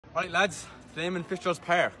Alright lads, today I'm in Fitzgerald's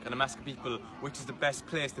Park and I'm asking people which is the best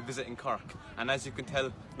place to visit in Cork. And as you can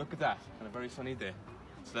tell, look at that, on a very sunny day.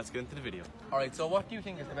 So let's get into the video. Alright, so what do you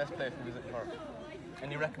think is the best place to visit in Cork?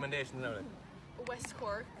 Any recommendations now? West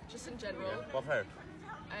Cork, just in general. Yeah. What part?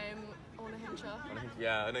 Onahincha.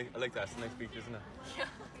 Yeah, I like that. It's a nice beach, isn't it? Yeah.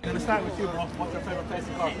 I'm going to start with you, bro. What's your favourite place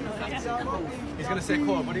in Cork? He's going to say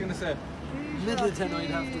Cork. What are you going to say? Middleton, I'd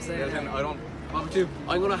have to say. Middleton, I don't. What about you?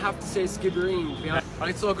 I'm going to have to say Skibbereen, to be honest.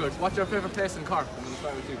 Alright, so good. What's your favourite place in Cork? I'm going to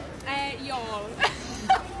start with you. Y'all.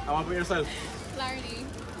 And what about yourself? Blarney.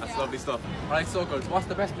 That's lovely stuff. Alright, so good. What's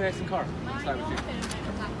the best place in Cork? I'm going to start with you.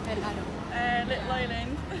 Little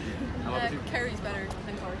Island. And what about you? Kerry's better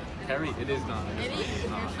than Cork. Kerry? It is not. It is?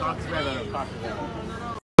 Cork's way better. Cork is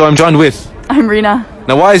better. So I'm joined with. I'm Rena.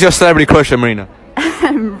 Now, why is your celebrity crush, Marina?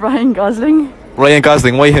 Ryan Gosling. Ryan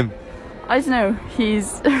Gosling. Why him? I don't know.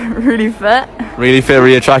 He's really fit. Really fit,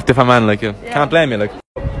 really attractive, a man like you. Yeah. Can't blame you, like.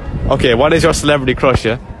 Okay, what is your celebrity crush,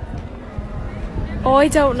 yeah? Oh, I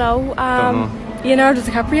don't know. Leonardo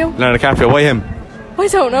DiCaprio. Leonardo DiCaprio. Why him? I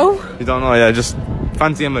don't know. You don't know, yeah. Just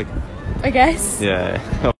fancy him, like. I guess. Yeah.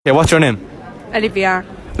 Okay, what's your name? Olivia.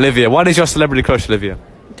 Olivia. What is your celebrity crush, Olivia?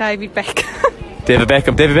 David Beckham. David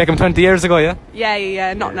Beckham. David Beckham 20 years ago, yeah?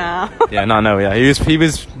 Yeah. Not now. Yeah, not now, yeah. He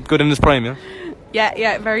was good in his prime, yeah?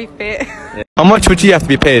 Yeah, very fit. Yeah. How much would you have to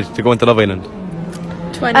be paid to go into Love Island?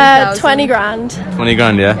 20 grand. 20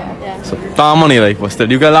 grand, yeah? So, lot of money, like, but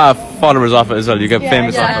still, you get a lot of followers off it as well. You get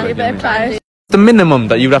famous off it. Like, the minimum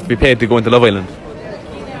that you would have to be paid to go into Love Island?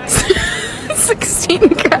 16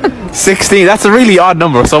 grand. 16? That's a really odd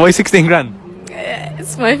number, so why 16 grand?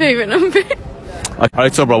 It's my favourite number.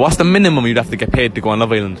 Alright, so bro, what's the minimum you'd have to get paid to go on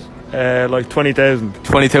Love Island? Like 20,000.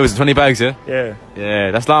 20,000, 20 bags, yeah? Yeah.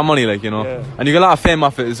 Yeah, that's a lot of money, like, you know. Yeah. And you get a lot of fame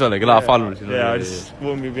off it as well, like a lot of followers, you know. Yeah, I just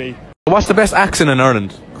wouldn't be me. What's the best accent in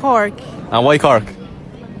Ireland? Cork. And why Cork?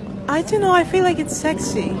 I don't know, I feel like it's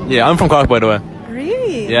sexy. Yeah, I'm from Cork, by the way.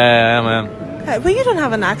 Really? Yeah, I am. But you don't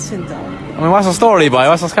have an accent, though. I mean, what's the story, boy?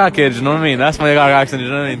 What's the Scott kid, you know what I mean? That's my Cork accent, you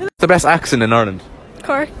know what I mean? What's the best accent in Ireland?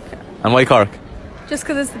 Cork. And why Cork? Just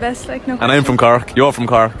because it's the best, like, no. And I'm from Cork, you're from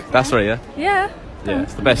Cork, that's right, yeah? Yeah. Yeah,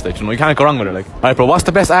 it's the best, like, you know, you can't go wrong with it, like. Alright, bro, what's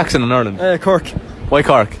the best accent in Ireland? Cork. Why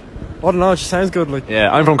Cork? I don't know, it just sounds good, like.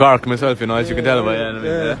 Yeah, I'm from Cork myself, you know, as you can tell by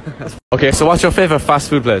yeah. Okay, so what's your favourite fast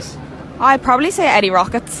food place? I'd probably say Eddie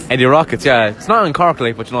Rockets. Eddie Rockets, yeah. It's not in Cork,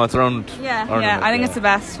 like, but you know, it's around. Yeah, Ireland, yeah, like, I think it's the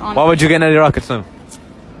best. What would you get in Eddie Rockets now?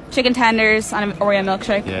 Chicken tenders and an Oreo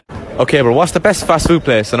milkshake. Yeah. Okay, bro, what's the best fast food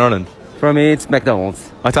place in Ireland? For me, it's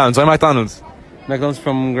McDonald's. McDonald's, why McDonald's? McDonald's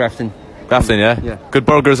from Grafton. Grafton, yeah? Yeah. Good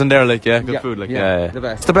burgers in there, like, yeah? Good food, like, yeah. The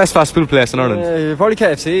best. What's the best fast food place in Ireland? Probably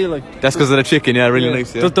KFC, like. That's because of the chicken, yeah, really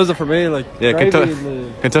nice, yeah? Does it for me, like. Yeah,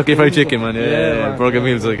 Kentucky Fried Chicken, man, yeah. Burger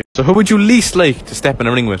meals, like. So who would you least like to step in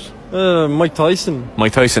a ring with? Mike Tyson.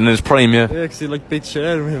 Mike Tyson in his prime, yeah? Yeah, because he like beats shit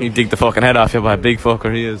out of him. He'd dig the fucking head off you, but a big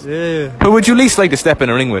fucker he is. Yeah. Who would you least like to step in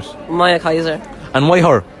a ring with? Maya Kaiser. And why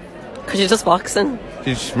her? Because she's just boxing.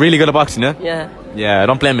 She's really good at boxing, yeah? Yeah. Yeah,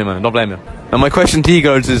 don't blame me, man, don't blame you. And my question to you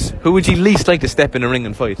girls is, who would you least like to step in a ring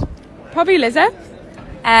and fight? Probably Lizzo.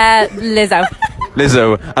 Lizzo.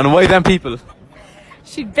 Lizzo. And why them people?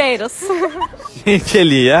 She'd bait us. She'd kill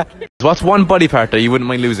you, yeah? What's one body part that you wouldn't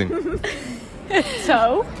mind losing?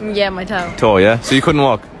 Toe. Yeah, my toe. Toe, yeah? So you couldn't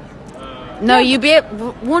walk? No, you'd be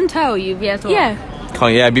one toe, you'd be able to walk. Yeah. Oh,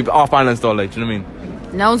 yeah, be off balance though, like, do you know what I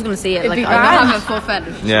mean? No one's going to see it. It'd like, be I don't grand. have a full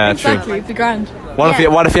fetish. Yeah, Exactly, true. it'd be grand.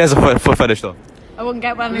 What if he has a foot fetish though? I wouldn't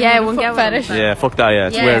get one. Yeah, I wouldn't get fetish. one. Yeah, fuck that, yeah.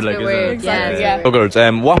 It's weird, like, weird. Exactly, Yeah. So girls,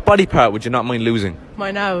 what body part would you not mind losing?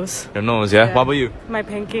 My nose. Your nose, yeah? What about you? My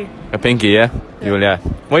pinky. Your pinky, yeah? You will, yeah.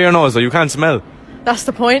 Why your nose though? You can't smell. That's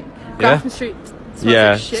the point. Grafton Street.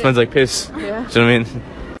 Yeah, like shit. smells like piss. Yeah. Do you know what I mean?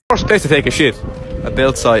 First place to take a shit. A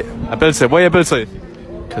build site. A build site. Why a build site?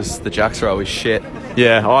 Because the jacks are always shit.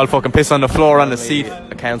 Yeah, all fucking piss on the floor, on the seat.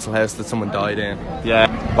 A council house that someone died in.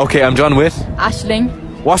 Yeah. Okay, I'm John Witt. Ashling.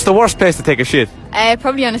 What's the worst place to take a shit?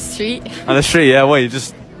 Probably on a street. On the street, yeah? Why? You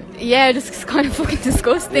just... Yeah, just kind of fucking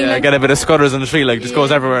disgusting. Yeah, like, get a bit of scutters on the street, like, just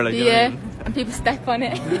goes everywhere, like. You know what I mean? And people step on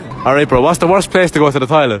it. Alright, bro, what's the worst place to go to the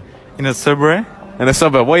toilet? In a subway. In a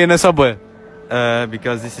subway. Why in a subway?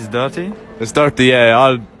 Because this is dirty. It's dirty, yeah.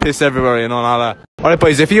 All piss everywhere, you know, and all that. Alright,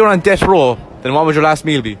 boys, if you were on death row, then what would your last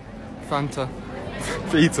meal be? Fanta.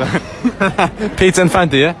 Pizza. Pizza and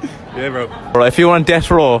Fanta, yeah? Yeah, bro. Bro, if you were on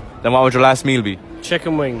death row, then what would your last meal be?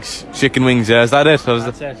 Chicken wings. Chicken wings, yeah. Is that it?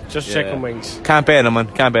 That's it. Just chicken wings. Can't beat them, man.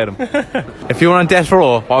 Can't beat them. If you were on death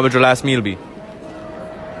row, what would your last meal be?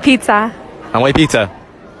 Pizza. And why pizza?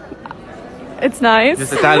 It's nice.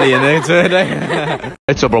 Just Italian, eh?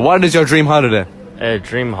 Right, so, bro, what is your dream holiday? A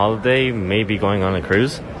dream holiday, maybe going on a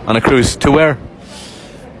cruise. On a cruise. To where?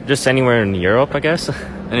 Just anywhere in Europe, I guess.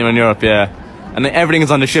 Anywhere in Europe, yeah. And then everything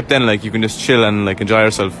is on the ship then, like you can just chill and like enjoy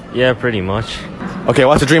yourself. Yeah, pretty much. Okay,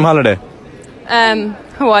 what's a dream holiday?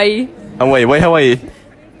 Hawaii. Hawaii, why Hawaii?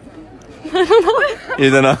 I don't know. You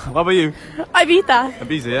don't know. What about you? Ibiza.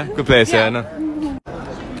 Ibiza, yeah? Good place, yeah, I know.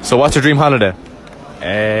 So what's your dream holiday?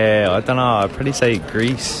 I don't know, I'd probably say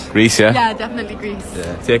Greece. Greece, yeah? Yeah, definitely Greece.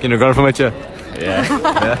 Yeah. Taking your girlfriend with you? Yeah.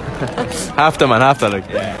 Yeah. Half the man, half the like.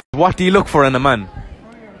 Yeah. What do you look for in a man?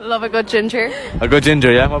 Love a good ginger. A good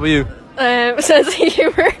ginger, yeah? What about you? Sense of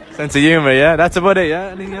humour. Sense of humour, yeah? That's about it, yeah?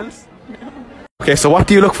 Anything else? Okay, so what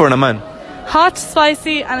do you look for in a man? Hot,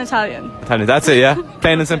 spicy, and Italian. Italian, that's it, yeah?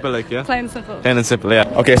 Plain and simple, like, yeah? Plain and simple. Plain and simple,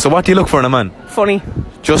 yeah. Okay, so what do you look for in a man? Funny.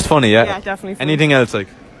 Just funny, yeah? Yeah, definitely funny. Anything else, like?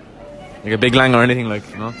 Like a big lang or anything, like,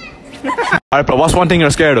 no? Alright, but what's one thing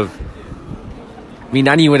you're scared of? Me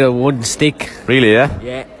nanny with a wooden stick. Really, yeah?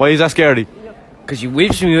 Yeah. Why is that scary? Because she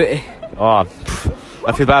whips me with it. Oh,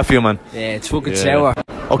 I feel bad for you, man. Yeah, it's fucking sour.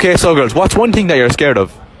 Okay, so girls, what's one thing that you're scared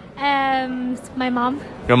of? My mom.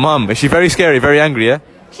 Your mum. Is she very scary, very angry, yeah?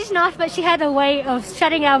 She's not, but she had a way of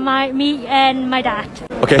shutting out me and my dad.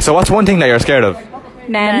 Okay, so what's one thing that you're scared of?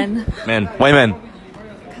 Men. Men. Why men?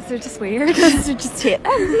 Because they're just weird. Because they're just hit.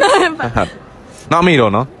 Not me though,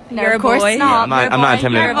 no? No, of course not. Yeah, I'm not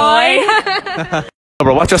intimidated. Boy.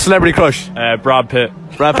 Bro, what's your celebrity crush? Brad Pitt.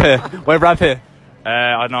 Brad Pitt. Why Brad Pitt?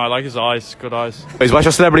 I don't know, I like his eyes, good eyes. What's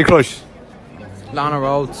your celebrity crush? Lana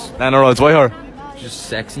Rhodes. Lana Rhodes. Why her? Just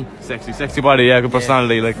sexy. Sexy body, yeah, good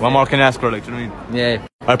personality. Like, what more can you ask for, like, do you know what I mean? Yeah.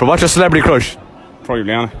 Alright, but what's your celebrity crush? Probably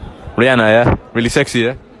Rihanna. Rihanna, yeah? Really sexy,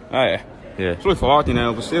 yeah? Oh yeah. Yeah. It's really 40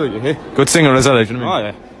 now, but still, you hear? Good singer as well, like, do you know what I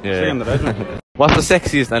Oh mean? yeah. Yeah. Singing the legend. What's the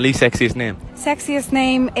sexiest and least sexiest name? Sexiest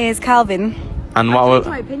name is Calvin. And what will,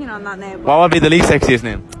 my opinion on that name. what would be the least sexiest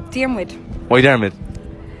name? Diarmid. Why Dermot?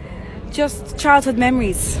 Just childhood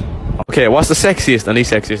memories. Okay, what's the sexiest and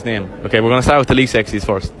least sexiest name? Okay, we're going to start with the least sexiest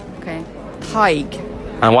first. Okay. Haig.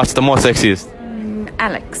 And what's the most sexiest?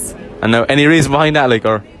 Alex. And now, any reason behind that, like,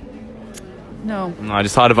 or? No. No, I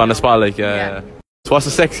just thought of it on the spot, like, So what's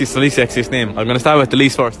the sexiest and least sexiest name? I'm going to start with the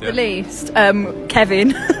least first, yeah? The least.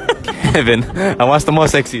 Kevin. Kevin. And what's the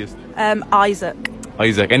most sexiest? Isaac.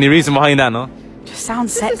 Isaac. Any reason behind that, no? Just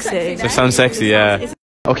sounds sexy. Just sounds sexy, yeah.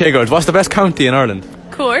 Okay, girls, what's the best county in Ireland?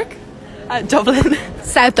 Cork. Dublin.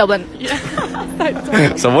 South Dublin.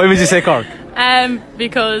 So why would you say Cork?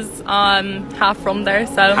 Because I'm half from there,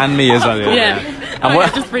 so. And me as well, yeah. Yeah. And,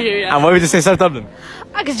 what, just for you, yeah. and why would you say South Dublin?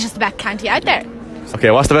 I guess it's just the best county out there. Okay,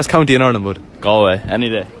 what's the best county in Ireland, bud? Galway, any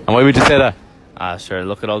day. And why would you say that? Sure,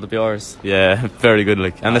 look at all the Bjors. Yeah, very good,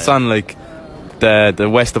 like. And it's on, like, the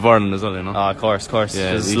west of Ireland as well, you know? Of course.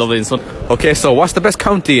 Yeah, It's lovely and sun. Okay, so what's the best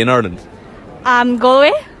county in Ireland?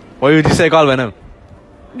 Galway. Why would you say Galway now?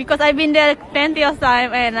 Because I've been there plenty of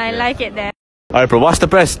time and I like it there. Alright, bro, what's the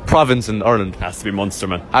best province in Ireland? Has to be Munster,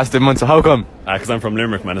 man. Has to be Munster. How come? Because I'm from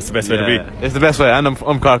Limerick, man. It's the best way to be. It's the best way, and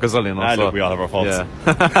I'm Cork as well, you know. So. Look, we all have our faults.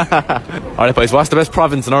 Yeah. Alright, boys, what's the best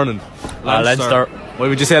province in Ireland? Leinster. Why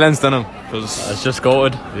would you say Leinster now? Because it's just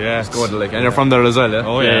goated. Yeah, it's good, like. And you're from there as well, yeah?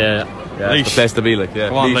 Oh, yeah. It's the place to be, like, yeah.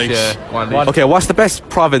 Come on, Laois, Laois. yeah. Go on, Laois. Okay, what's the best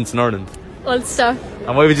province in Ireland? Ulster.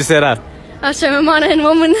 And why would you say that? I'm sure I'm a Monaghan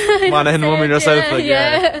woman. Monaghan woman yourself, like,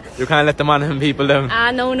 yeah. You can't let the Monaghan people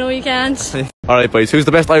down. No, you can't. Alright, boys, who's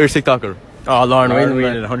the best Irish TikToker? Oh, Lauren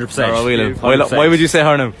Whelan, 100%. Laura Whelan. Why would you say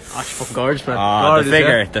her now? Oh, she's fucking gorgeous, man.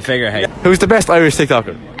 The figure, hey. Who's the best Irish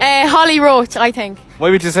TikToker? Holly Roach, I think. Why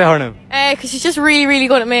would you say her now? Because she's just really, really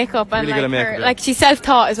good at makeup. And Really good at makeup, yeah. Like, she's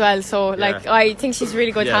self-taught as well, so, like, I think she's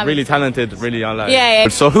really good. Yeah, really talented, really all that. Yeah.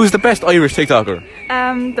 So who's the best Irish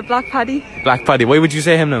TikToker? The Black Paddy. Black Paddy. Why would you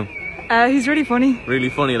say him now? He's really funny. Really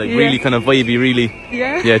funny, like really kind of vibey, really.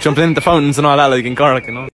 Yeah. Yeah, jumping into fountains and all that, like in Cork,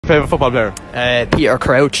 you know. Favorite football player? Peter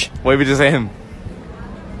Crouch. Why would you say him?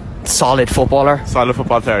 Solid footballer. Solid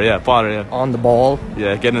football player, yeah. Baller, yeah. On the ball.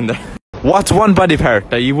 Yeah, get in there. What's one body part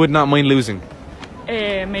that you would not mind losing?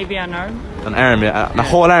 Maybe an arm. An arm, yeah. A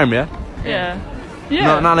whole arm, yeah?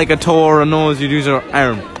 Yeah. Not like a toe or a nose, you'd use your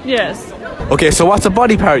arm. Yes. Okay, so what's a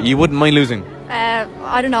body part you wouldn't mind losing?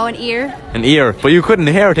 I don't know, an ear. An ear. But you couldn't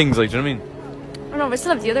hear things, like, do you know what I mean? Oh no, but I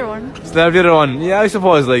still have the other one. Still have the other one. Yeah, I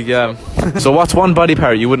suppose, like, yeah. So what's one body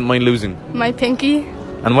part you wouldn't mind losing? My pinky.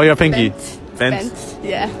 And why your pinky? Bent.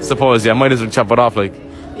 Yeah. Suppose, yeah, might as well chop it off, like.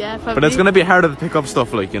 Yeah, probably. But it's gonna be harder to pick up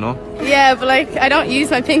stuff, like, you know? Yeah, but like, I don't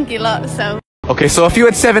use my pinky a lot, so. Okay, so if you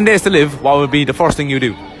had 7 days to live, what would be the first thing you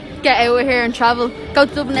do? Get out of here and travel. Go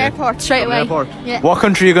to Dublin Airport straight away. Airport. Yeah. What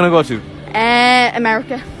country are you gonna go to?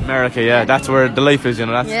 America. America, yeah. That's where the life is, you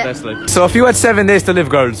know, that's Yeah. the best life. So if you had 7 days to live,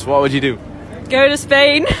 girls, what would you do? Go to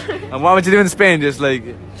Spain. And what would you do in Spain? Just like...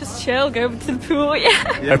 Just chill, go to the pool,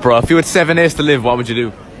 yeah. Yeah, bro, if you had 7 days to live, what would you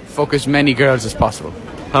do? Fuck as many girls as possible.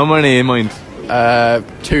 How many in mind?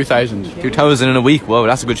 2,000. 2,000 in a week. Wow,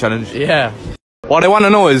 that's a good challenge. Yeah. What I want to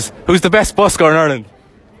know is who's the best busker in Ireland,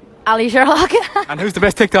 Ali Sherlock. and who's the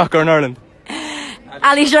best TikToker in Ireland?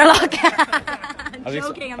 Ali Sherlock. I'm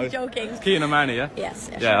joking. It's Cian and Mahony, yeah.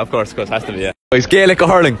 Yes. Yeah, of course, has to be. Yeah. Is Gaelic or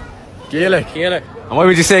hurling? Gaelic. And why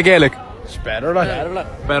would you say Gaelic? It's better like.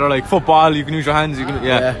 Better like football. You can use your hands. You can.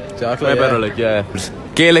 Yeah. Exactly. Way better like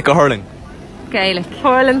Gaelic or hurling? Gaelic.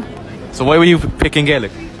 Hurling. So why were you picking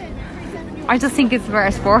Gaelic? I just think it's a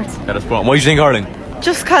better sport. Better sport. Why do you think hurling?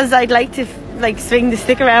 Just because I'd like to swing the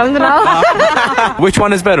stick around and all. Which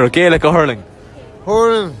one is better, Gaelic or hurling?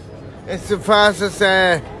 Hurling. It's the fastest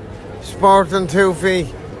sport on 2 feet.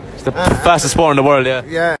 It's the fastest sport in the world, yeah.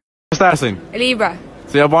 Yeah. Star sign. Libra.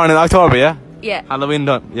 So you're born in October, yeah? Yeah. Halloween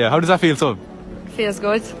done. Yeah. How does that feel, so? Feels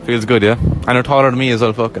good. Feels good, yeah. And you're taller than me as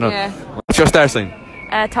well, fucking up. Yeah. What's your star sign?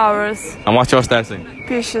 Taurus. And what's your star sign?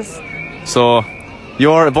 Pisces. So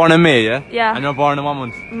you're born in May, yeah? Yeah. And you're born in what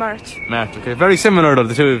month? March. March. Okay. Very similar though,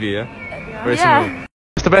 the two of you, yeah? Very similar.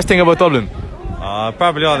 What's the best thing about Dublin?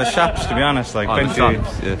 Probably all the shops, to be honest. Like plenty of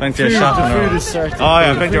shops. Food is certain. Oh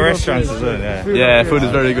yeah, plenty of restaurants as well. Yeah. Food is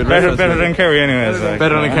very good. Better than Kerry, anyways. Like,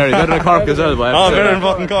 better than Kerry. Better than Cork as well. Better than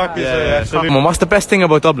fucking Cork. Yeah. Come on, what's the best thing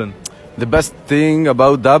about Dublin? The best thing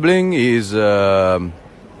about Dublin is the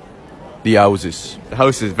houses. The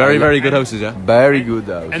houses, very good houses, yeah. Very good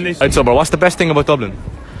houses. Right, so bro, what's the best thing about Dublin?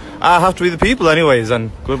 Have to be the people, anyways,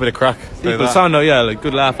 and good bit of crack. People sound, like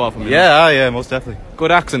good laugh off them. Yeah, most definitely.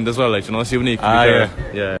 Good accent as well, like it's unique.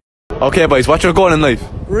 Yeah. Okay, boys, what's your goal in life?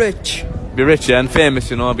 Rich. Be rich, yeah, and famous,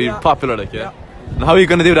 be popular, like, yeah. And how are you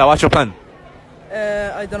gonna do that? What's your plan?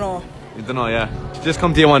 I don't know. You don't know, yeah. Just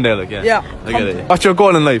come to you one day, like, yeah. Yeah. I get it. What's your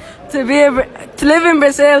goal in life? To live in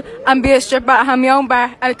Brazil and be a stripper, have my own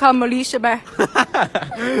bar, I'll call Molisha Bar.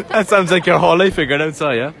 That sounds like your whole life figured out,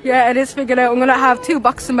 so yeah. Yeah, it is figured out. I'm gonna have 2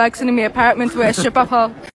 boxing bags in my apartment with a strip-up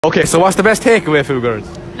hall. Okay, so what's the best takeaway food, girls?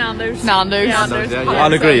 Nando's. Yeah, you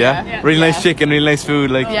all agree, yeah? Really nice chicken, really nice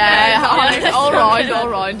food, like. Yeah, all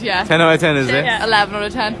round, yeah. 10 out of 10, is it? Yeah. 11 out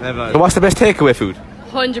of 10. So what's the best takeaway food?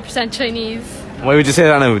 100% Chinese. Why would you say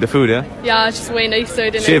that now? The food, yeah? Yeah, it's just way nicer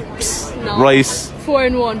than chips, rice. 4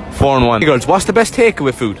 in 1. 4 in 1. Hey girls, what's the best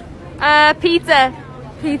takeaway food? Pizza.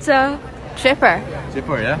 Chipper.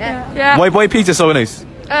 Chipper, yeah? Yeah. Why pizza so nice?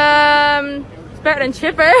 It's better than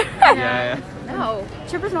chipper. Yeah. No,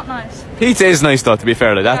 chipper's not nice. Pizza is nice though, to be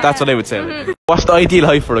fair. Like, that's what I would say. Like. What's the ideal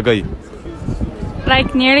height for a guy?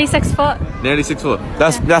 Like nearly 6 foot. Nearly 6 foot.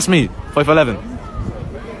 That's me. 5'11".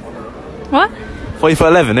 What?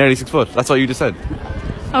 5'11", nearly 6 foot. That's what you just said.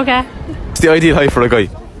 Okay. What's the ideal height for a guy?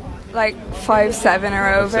 Like 5'7"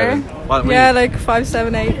 or over. What, Yeah, like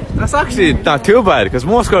 5'7", 8". That's actually not too bad, because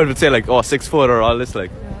most girls would say like, 6 foot or all this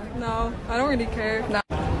like. No, I don't really care. No.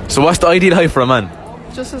 So what's the ideal height for a man?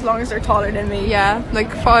 Just as long as they're taller than me. Yeah,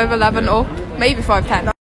 like 5'11" up, maybe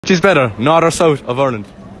 5'10". Which is better, north or south of Ireland?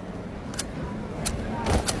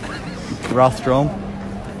 Rathdrum.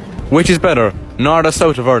 Which is better, north or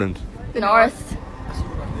south of Ireland? The north.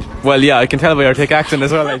 Well, yeah, I can tell by your thick accent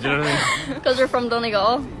as well, like, do you know what I mean? Because we're from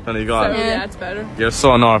Donegal. Donegal. So, yeah, it's better. You're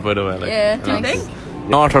so north, by the way. Like, Yeah. Do you think?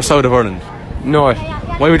 North or south of Ireland? North.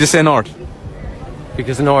 Why would you say north?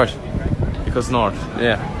 Because north. Because north.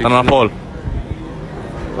 Yeah. The North Pole.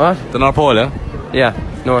 What? The North Pole, yeah?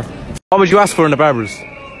 Yeah, north. What would you ask for in the barbers?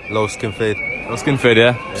 Low skin fade. Low skin fade,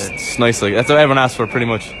 yeah? It's nice, like, that's what everyone asks for, pretty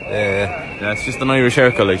much. Yeah, it's just an Irish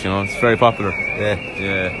haircut, like, it's very popular.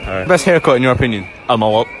 yeah. Alright. Best haircut in your opinion?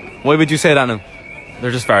 Almost. Why would you say that now?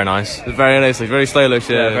 They're just very nice. It's very nice, like, very stylish,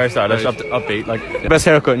 yeah. Very stylish, upbeat, like. Best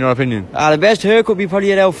haircut in your opinion? The best haircut would be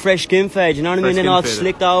probably a fresh skin fade, you know what I mean? And all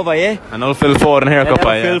slicked over, yeah? An old Phil Foden haircut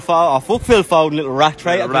by, yeah. Fuck Phil Foden, little rat,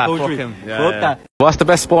 right? Fuck him. Fuck that. What's the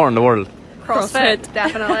best sport in the world? CrossFit,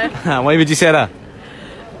 definitely. Why would you say that?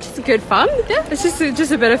 Just good fun, yeah. It's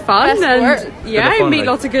just a bit of fun, Best and sport. yeah, fun, meet like.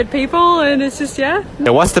 lots of good people, and it's just Yeah,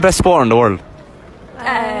 what's the best sport in the world?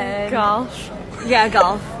 Golf. Yeah,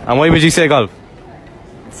 golf. And why would you say golf?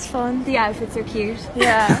 It's fun. The outfits are cute.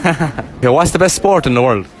 Yeah. Yeah, what's the best sport in the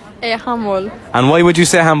world? Handball, And why would you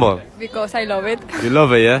say handball? because I love it. You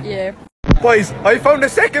love it, yeah? Yeah. Boys, I found the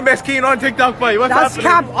second best Cian on TikTok, boy. What's That's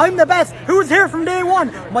happening? Cap. I'm the best. Who's here from day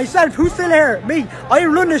one? Myself. Who's still here? Me. I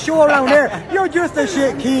run the show around here. You're just a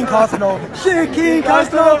shit, Cian Costello. Shit, Cian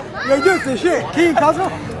Costello. You're just a shit, Cian Costello.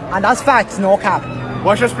 And that's facts, no cap.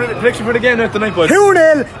 What's your prediction for the game tonight, boys?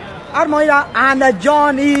 2-0. Armida and a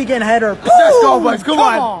John Egan header. Let's go, boys. Come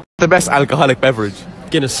on. The best alcoholic beverage?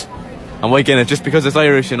 Guinness. And why Guinness? Just because it's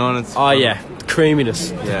Irish, you know, and it's... Oh, yeah.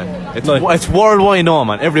 Creaminess. Yeah. It's worldwide known,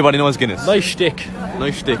 man. Everybody knows Guinness. Nice shtick.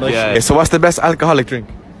 Nice shtick, yeah. So what's the best alcoholic drink?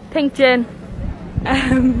 Pink gin.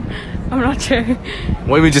 I'm not sure.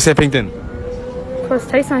 Why would you say pink gin? Because it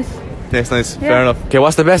tastes nice. Tastes nice. Yeah. Fair enough. Okay,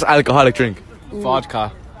 what's the best alcoholic drink?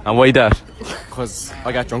 Vodka. And why that? Because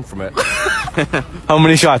I got drunk from it. How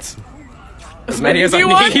many shots? As many as I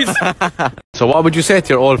need. So what would you say to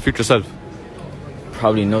your old future self?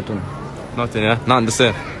 Probably nothing. Nothing, yeah? Nothing to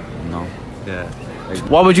say? No. Yeah.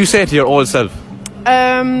 What would you say to your old self?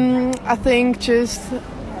 I think just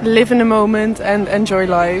live in the moment and enjoy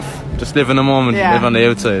life. Just live in the moment, Yeah. live on the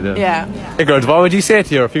outside. Yeah. Yeah. Hey girls, what would you say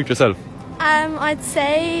to your future self? I'd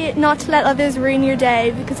say not to let others ruin your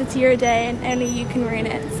day because it's your day and only you can ruin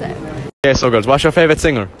it. So. Okay, so girls, what's your favourite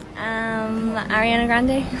singer? Ariana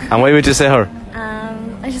Grande. And why would you say her?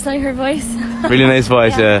 I just like her voice. Really nice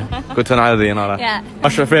voice, yeah. Good tonality and all that. Yeah.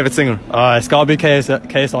 What's your favourite singer? It's gotta be K.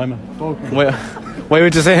 Simon. Why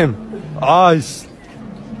would you say him?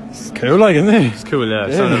 It's cool, like, isn't he? It's cool, yeah.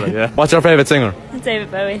 Sounded like, yeah. What's your favourite singer? David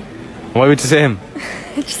Bowie. Why would you say him?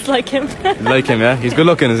 Just like him. You like him, yeah? He's good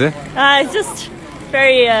looking, is he? He's just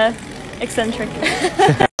very eccentric.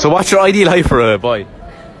 So what's your ideal height for a boy?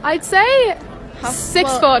 I'd say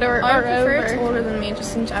 6 foot or over. Taller than me,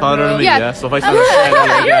 just in general. Taller than me, yeah. So if I said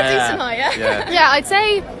You're a decent height, yeah. Yeah,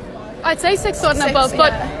 I'd say 6 foot and above,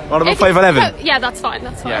 but what about 5'11"? Yeah, that's fine.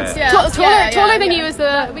 That's fine. Yeah. Taller than you is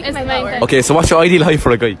the main thing. Okay, so what's your ideal height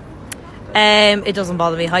for a guy? It doesn't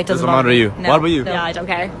bother me. Height doesn't bother you. No. What about you? Yeah, I don't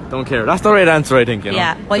care. Don't care. That's the right answer, I think. You know?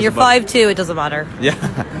 Yeah. When you're 5'2", it doesn't matter. Yeah,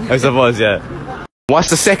 I suppose. Yeah. What's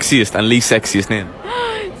the sexiest and least sexiest name?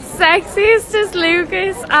 Sexiest is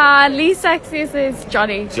Lucas and least sexiest is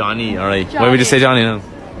Johnny. Johnny. All right. Why would you say Johnny now?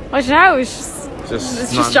 I don't know. It's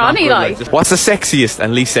just Johnny, like. What's the sexiest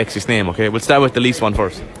and least sexiest name? Okay, we'll start with the least one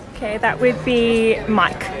first. Okay, that would be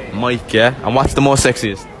Mike. Mike, yeah. And what's the most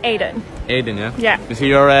sexiest? Aiden. Aiden, yeah. Yeah. Is he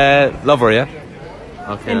your lover, yeah?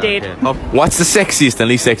 Okay. Indeed. Okay. Oh, what's the sexiest and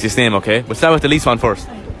least sexiest name? Okay, we'll start with the least one first.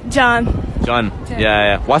 John. John.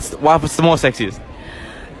 Yeah. What's the most sexiest?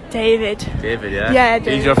 David. David, yeah. Yeah,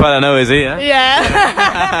 David. He's your fella now, is he? Yeah.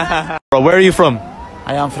 Yeah. Bro, where are you from?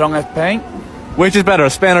 I am from Spain. Which is better,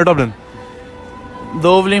 Spain or Dublin?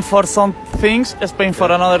 Dublin for some things, Spain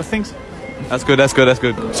for another things. That's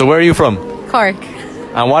good. So where are you from? Cork.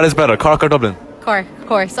 And what is better, Cork or Dublin? Cork, of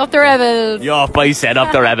course. Up the rebels. Your boy said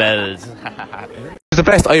up the rebels. Who's the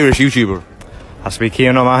best Irish YouTuber? Has to be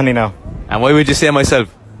Cian Mahony now. And why would you say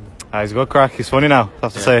myself? He's a good crack. He's funny now.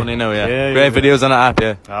 Have to say. Funny now, yeah. Great videos on the app,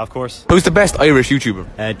 yeah. Of course. Who's the best Irish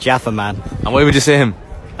YouTuber? Jaffa Man. And why would you say him?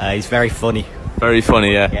 He's very funny. Very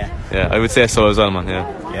funny, yeah. Yeah, I would say so as well, man.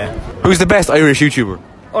 Yeah. Yeah. Who's the best Irish YouTuber?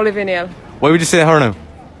 Olivia Neal. Why would you say her now?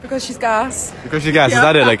 Because she's gas. Because she's gas. Is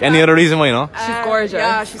that it? Like any other reason why, you know? She's gorgeous.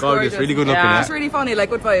 Yeah, she's gorgeous. Really good looking. Yeah. She's really funny, like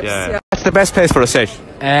good vibes. Yeah. What's the best place for a sesh?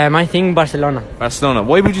 I think Barcelona. Barcelona.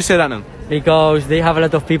 Why would you say that now? Because they have a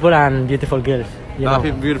lot of people and beautiful girls. You know.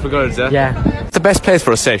 Beautiful girls, yeah? Yeah. What's the best place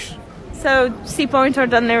for a sesh? So, Sea Point or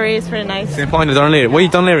Dunleary is pretty nice. Sea Point or Dunleary. Why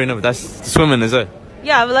Dunleary? No, that's swimming, is it?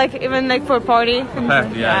 Yeah, but like even like for a party. Yeah,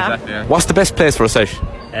 exactly. Yeah. What's the best place for a sesh?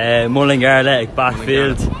 Mullingar Lake,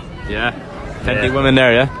 Backfield. Yeah. Plenty of women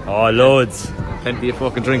there, yeah? Oh, loads. Plenty of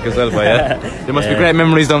fucking drink as well, boy, yeah? There must be great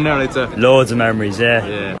memories down there, I'd say. Loads of memories,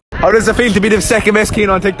 yeah. How does it feel to be the second best keen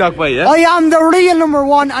on TikTok, boy, yeah? I am the real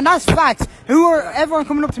 #1, and that's facts. Everyone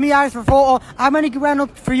coming up to me asks for a photo. How many ran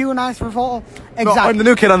up for you and asked for a photo? Exactly. No, I'm the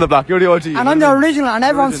new kid on the block, you're the OG. And I'm the original, and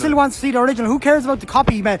everyone still wants to see the original. Who cares about the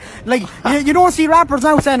copy, man? Like, you don't see rappers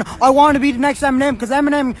now saying, I want to be the next Eminem, because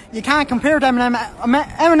Eminem, you can't compare to Eminem.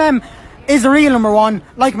 Eminem is the real #1,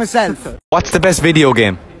 like myself. What's the best video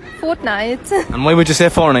game? Fortnite. And why would you say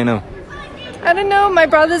Fortnite now? I don't know, my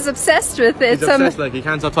brother's obsessed with it. He's obsessed, like, he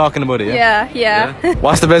can't stop talking about it, yeah?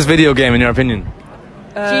 What's the best video game in your opinion?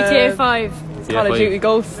 GTA 5. Call of Duty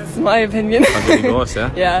Ghosts, in my opinion. Call of Duty Ghosts,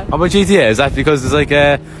 yeah? Yeah. How about GTA? Is that because it's like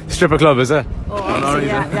a stripper club, is it?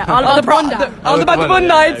 Yeah. All the bun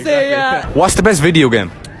nights, yeah. What's the best video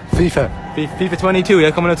game? FIFA. FIFA 22,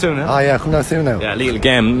 yeah, coming out soon, yeah? Oh yeah, coming out soon now. Yeah, legal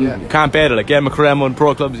game. Can't beat it, like Game of Cremo and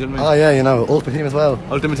Pro Clubs, you know what I mean? Oh yeah, you know, Ultimate Team as well.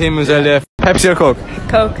 Ultimate Team as well, yeah. Pepsi or Coke?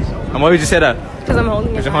 Coke. And why would you say that? Because I'm holding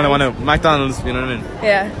it. Because you're holding one out. McDonald's, you know what I mean?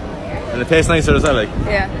 Yeah. And it tastes nicer as well, like?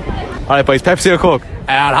 Yeah. Alright, boys, Pepsi or Coke?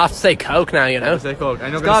 I'll have to say Coke now, you know. Say Coke.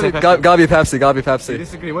 And you're gotta be Pepsi. Gotta be Pepsi. You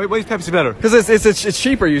disagree. Why is Pepsi better? Because it's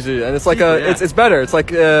cheaper usually, and it's like it's better. It's like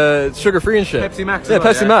sugar free and shit. Pepsi Max. Yeah,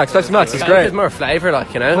 Pepsi Max. Pepsi Max is great. There's more flavour,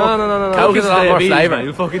 like, you know. No. Coke is a lot more flavour.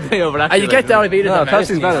 You fucking day over that. And you get diabetes. No,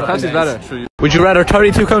 Pepsi's better. Pepsi's better. Would you rather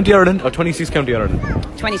 32 County Ireland or 26 County Ireland?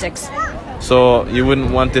 26. So you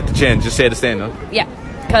wouldn't want it to change, just say the same, no? Yeah,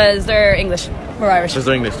 because they're English. We're Irish. Because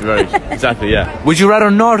they're English, they're Irish. Exactly, yeah. Would you rather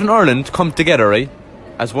Northern Ireland come together, right,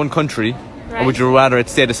 as one country, Or would you rather it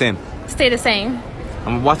stay the same? Stay the same.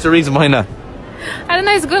 And what's the reason behind that? I don't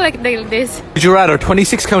know, it's good like this. Would you rather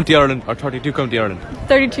 26 County Ireland or 32 County Ireland?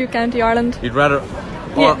 32 County Ireland. You'd rather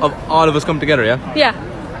all of us come together, yeah? Yeah.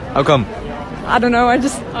 How come? I don't know, I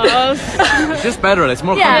just... It's just better, it's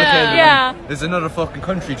more complicated. Yeah. There's another fucking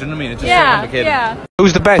country, do you know what I mean? It's just Yeah, so complicated. yeah.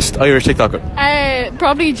 Who's the best Irish TikToker?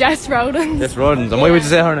 Probably Jess Roden. Jess Roden. And why would you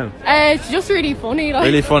say her now? It's just really funny. Like.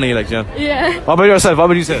 Really funny, like, yeah. Yeah. What about yourself? What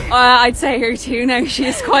would you say? I'd say her too now.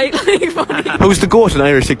 She's quite like funny. Who's the goat in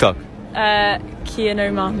Irish TikTok? Cian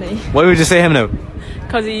Mahony. Why would you say him now?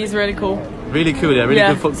 Because he's really cool. Really cool, yeah. Really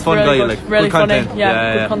good, fun really guy, good, like really good content. funny.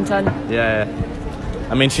 Yeah, good content. Yeah.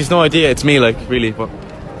 I mean, she's no idea it's me, like, really, but...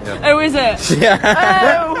 Yeah. Oh, is it?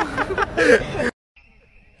 Yeah. Oh.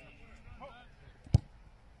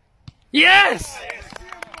 Yes!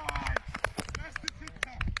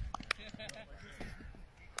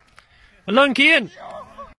 Well done, Cian.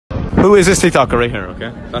 Who is this TikToker right here,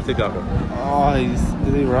 okay? That TikToker. Oh,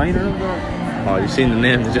 is he Ryan or Oh, you've seen the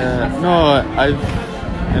name, did you? no, I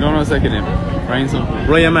don't know his second name. Ryan something.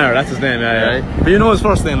 Ryan Maher, that's his name, yeah. Right. But you know his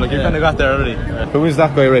first name, like, you kind of got there already. Who is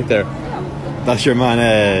that guy right there? That's your man,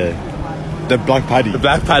 the Black Paddy. The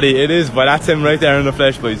Black Paddy, it is, but that's him right there in the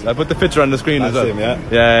flesh, boys. I put the picture on the screen as well. That's him, yeah.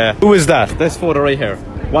 Yeah. Who is that? This photo right here.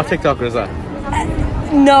 What TikToker is that?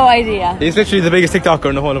 No idea. He's literally the biggest TikToker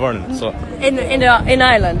in the whole of Ireland. So In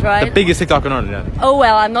Ireland, right? the biggest TikToker in Ireland, yeah. Oh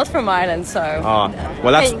well, I'm not from Ireland, so. Oh,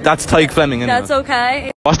 well that's Tyke Fleming, anyway. That's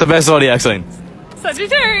okay. What's the best zodiac sign?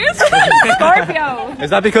 Sagittarius. Scorpio. Is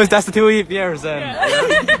that because that's the 2 years?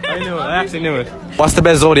 I knew it. I actually knew it. What's the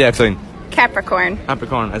best zodiac sign? Capricorn.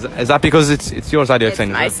 Capricorn. Is that because it's your zodiac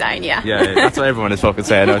sign? My sign, yeah. Yeah, that's what everyone is fucking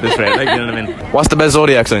saying at this rate. Like, you know what I mean? What's the best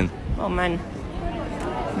zodiac sign? Oh man.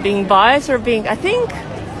 Being biased or being... I think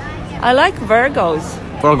I like Virgos.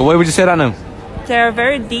 Virgo, why would you say that now? They're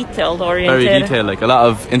very detailed oriented. Very detailed, like a lot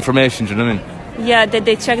of information, do you know what I mean? Yeah,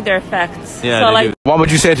 they check their facts. Yeah, so they like do. What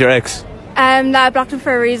would you say to your ex? That I blocked him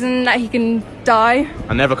for a reason, that he can die.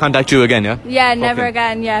 And never contact you again, yeah? Yeah, never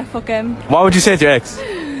again. Yeah, fuck him. What would you say to your ex?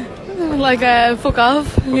 Like, fuck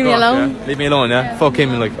off. Leave me alone. Yeah? Leave me alone, yeah? Fuck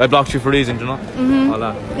him, like, I blocked you for a reason, do you know? All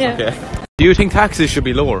that. Yeah. Okay. Do you think taxes should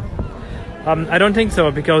be lower? I don't think so,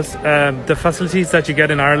 because the facilities that you get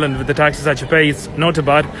in Ireland with the taxes that you pay is not too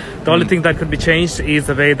bad. The only thing that could be changed is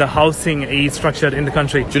the way the housing is structured in the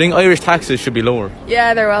country. Do you think Irish taxes should be lower?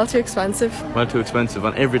 Yeah, they're well too expensive. Well, too expensive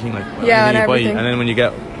on everything, like Yeah, on you buy, everything. and then when you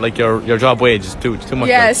get like your job wage is too much.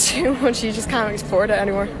 Yeah, like. it's too much. You just can't afford it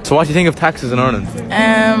anymore. So what do you think of taxes in Ireland?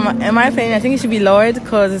 in my opinion, I think it should be lowered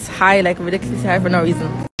because it's high, like ridiculously high for no reason.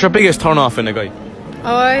 What's your biggest turn off in a guy?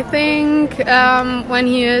 Oh, I think when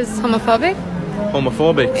he is homophobic.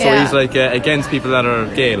 Homophobic, so Yeah. he's like against people that are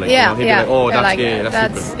gay, like Yeah, you know, he'd yeah. be like, oh, Yeah, that's like, gay,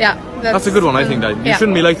 that's stupid. Yeah, That's a good one, I think. That you yeah.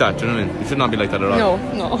 shouldn't be like that. Do you know what I mean? You should not be like that at all.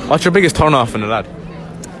 No. What's your biggest turn off in a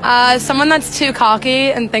lad? Someone that's too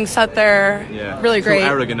cocky and thinks that they're really great. Too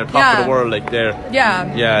arrogant, they're top of the world, like they're.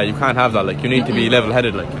 Yeah. Yeah, you can't have that. Like you need to be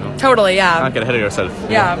level-headed, like you know. Totally, You yeah. can't get ahead of yourself.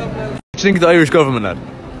 Yeah. What do you think of the Irish government, lad?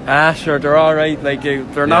 Sure, they're alright. Like,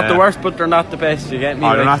 they're not Yeah. the worst, but they're not the best. You get me? Oh,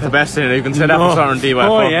 they're like, not the best in it. You can say that for certain, D.Y.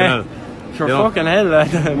 Oh, fucking yeah. hell. Sure, You know? fucking hell,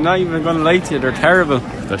 lad. I'm not even gonna lie to you. They're terrible.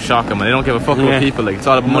 They're shocking, man. They don't give a fuck about people. Like it's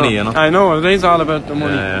all about money, you know. I know, it is all about the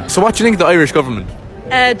money. Yeah. So what do you think of the Irish government?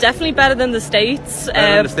 Definitely better than the States.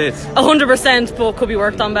 Better than the States? 100%, but could be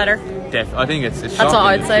worked on better. I think it's shocking. That's all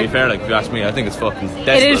I'd say. To be fair, like if you ask me, I think it's fucking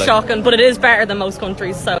desperate. It is like. shocking, but it is better than most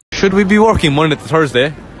countries. So Should we be working Monday to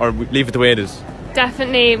Thursday, or leave it the way it is?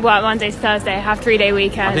 Definitely, Monday to Thursday, have 3-day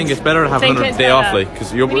weekend. I think it's better to have another day off, like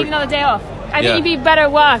because you're. We need another day off. I Yeah. think you'd be better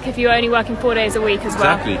at work if you're only working 4 days a week as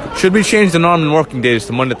well. Exactly. Should we change the normal working days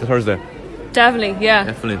to Monday to Thursday? definitely, yeah.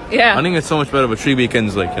 Definitely. Yeah. I think it's so much better with 3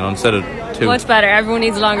 weekends, like, you know, instead of 2. Much better. Everyone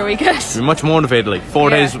needs a longer weekend. You're much more motivated, like 4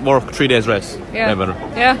 Yeah. days work, 3 days rest. Yeah. Way better.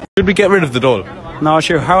 Yeah. Should we get rid of the dole? No,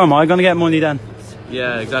 sure. How am I going to get money then?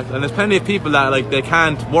 Yeah, exactly. And there's plenty of people that like they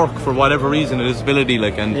can't work for whatever reason, a disability,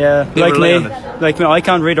 like, and Yeah, they like rely me. on it. Like me, I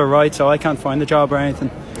can't read or write, so I can't find a job or anything.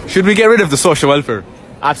 Should we get rid of the social welfare?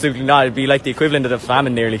 Absolutely not. It'd be like the equivalent of the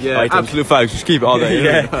famine, nearly. Yeah, I think. absolute facts. Just keep it all that.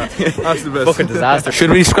 Yeah. That's the best. Fucking disaster.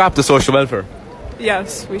 Should we scrap the social welfare?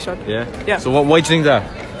 Yes, we should. Yeah. Yeah. So why do you think that?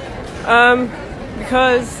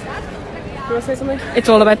 Because you want to say something? It's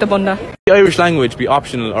all about the bunda. The Irish language be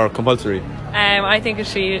optional or compulsory? I think it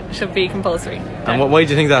should be compulsory. And why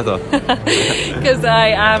do you think that though? Because I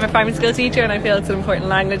am a primary school teacher and I feel it's an important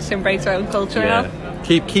language to embrace our own culture now.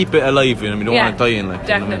 Keep it alive, you know. We don't want it dying, like.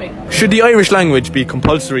 Definitely. You know what I mean? Should the Irish language be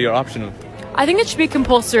compulsory or optional? I think it should be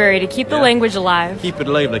compulsory to keep the language alive. Keep it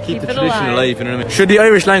alive, like keep the it tradition alive. alive. You know what I mean? Should the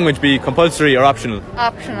Irish language be compulsory or optional?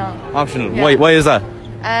 Optional. Optional. Yeah. Why is that?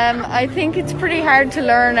 I think it's pretty hard to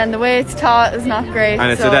learn, and the way it's taught is not great.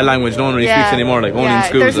 And it's a dead language, no one really speaks anymore, like only in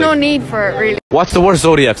schools. There's like. no need for it, really. What's the worst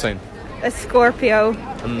zodiac sign? A Scorpio.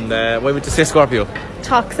 And why would you say Scorpio?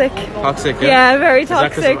 Toxic. Toxic, yeah? Yeah, very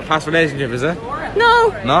toxic. Is that 'cause of a past relationship, is it?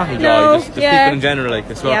 No. No? No. Just people in general, like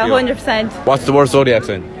the Scorpio. Yeah, 100%. What's the worst zodiac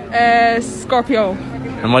sign? Scorpio.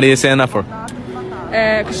 And what are you saying that for?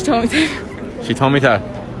 Because she told me to. She told me that.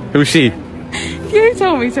 Who's she? You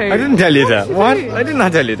told me to. I didn't tell you that. What? I did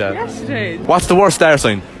not tell you that. Yes, you did. What's the worst star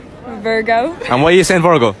sign? Virgo. And why are you saying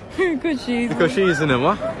Virgo? Because she's. Because she's in it,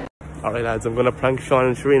 what? Alright lads, I'm gonna prank Cian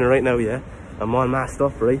and Serena right now, yeah? I'm all masked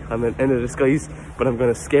up, right? I'm in the disguise, but I'm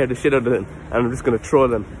gonna scare the shit out of them. And I'm just gonna troll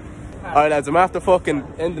them. Alright lads, I'm after fucking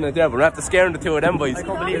ending it there, but I'm after scaring the two of them boys. I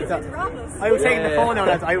can't believe that. I was taking the phone out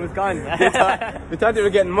as I was gone. They thought they were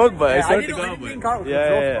getting mugged, but I swear to God.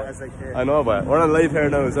 Yeah. I know, but we're on live here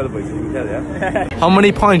now as well, boys, you can tell, yeah? How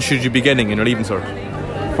many points should you be getting in your leaving cert?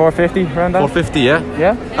 450 around that. 450, yeah?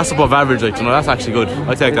 Yeah. That's above average, like, you know, that's actually good.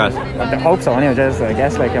 I take that. I hope so anyway, just I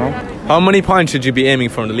guess, like, you know. How many points should you be aiming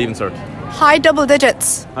for in the leaving cert? High double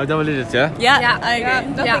digits. High double digits, yeah? Yeah, I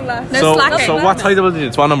agree. Nothing less. No slacking. So what's high double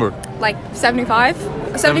digits? What number? Like 75?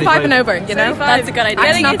 75 and over, you know? That's a good idea.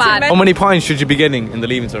 That's not bad. How many points should you be getting in the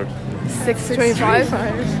leaving cert?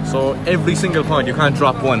 625. So every single point, you can't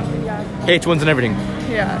drop one. H1s and everything.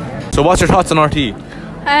 Yeah. So what's your thoughts on RT?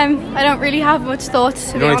 I don't really have much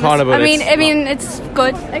thoughts. You don't really thought about it? I mean, it's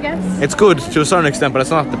good, I guess. It's good to a certain extent, but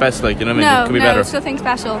it's not the best, like, you know what I mean? It could be better. It's nothing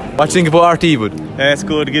special. What do you think about RT, bud? Yeah, it's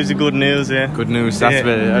good. It gives you good news, yeah. Good news. That's a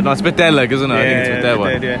bit, no, it's a bit dead, like, isn't it? I think it's a bit dead,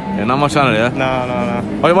 one. Yeah, not much on it, yeah?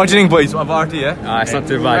 No. What do you think, boys, of RT, yeah? It's not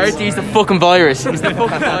too bad. RT's the fucking virus. He's the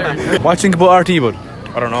fucking virus. What do you think about RT, bud?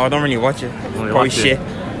 I don't know, I don't really watch it. Probably shit.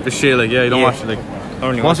 The shit, like, yeah, you don't watch it, like.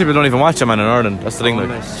 Most people don't even watch it, man, in Ireland. That's the thing, like.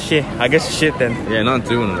 Nice. Shit, I guess shit then. Yeah, not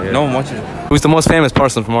doing it. Yeah. No one watches it. Who's the most famous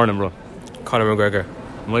person from Ireland, bro? Conor McGregor.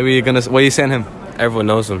 Why are you saying him? Everyone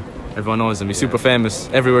knows him. Everyone knows him. He's super famous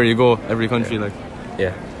everywhere you go, every country, like. Yeah.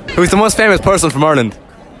 Who's the most famous person from Ireland?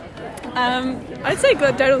 I'd say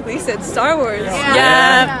go Donald Gleeson, Star Wars.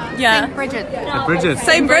 Yeah. Saint Bridget. Bridget.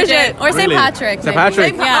 Saint Bridget. Or Saint Really? Patrick. Saint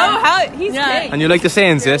Patrick? He's king. And you like the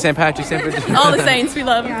Saints, yeah? Saint Patrick, Saint Bridget? All the saints we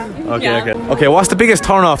love. Okay, what's the biggest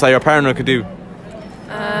turn off that your partner could do?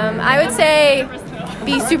 I would say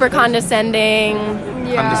be super condescending.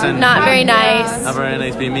 Condescending. Not very nice. Not very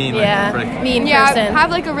nice, be mean. Yeah. Like, Mean Yeah, person. have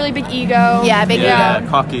like a really big ego. Yeah, big ego.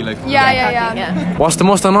 cocky, like. Yeah. What's the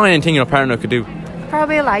most annoying thing your partner could do?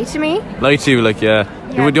 Probably lie to me. Lie to you, like, yeah.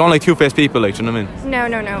 You don't like two-faced people, like, do you know what I mean?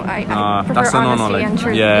 No. I prefer that's the honesty no-no, like. and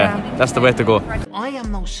truth. Yeah, that's the way to go. I am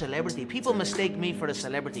no celebrity. People mistake me for a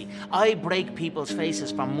celebrity. I break people's faces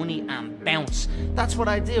for money and bounce. That's what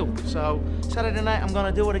I do. So, Saturday night, I'm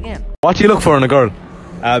gonna do it again. What do you look for in a girl?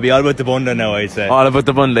 I'll be all about the bunda now, I'd say. All about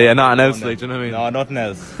the bunda, yeah, nothing else, like, do you know what I mean? No, nothing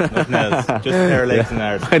else. Nothing else. Just a pair of legs and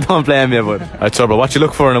arse. I don't blame you, but. Alright, trouble. What do you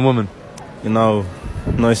look for in a woman? You know,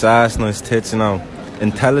 nice ass, nice tits, you know.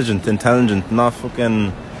 Intelligent,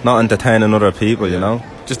 not entertaining other people, you know.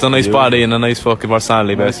 Just a nice body and a nice fucking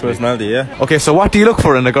personality, basically. Nice personality, yeah. Okay, so what do you look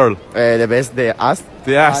for in a girl? The best, the ass.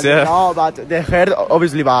 The ass, yeah. No, but the hair,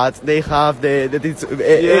 obviously, but they have the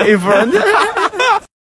in front.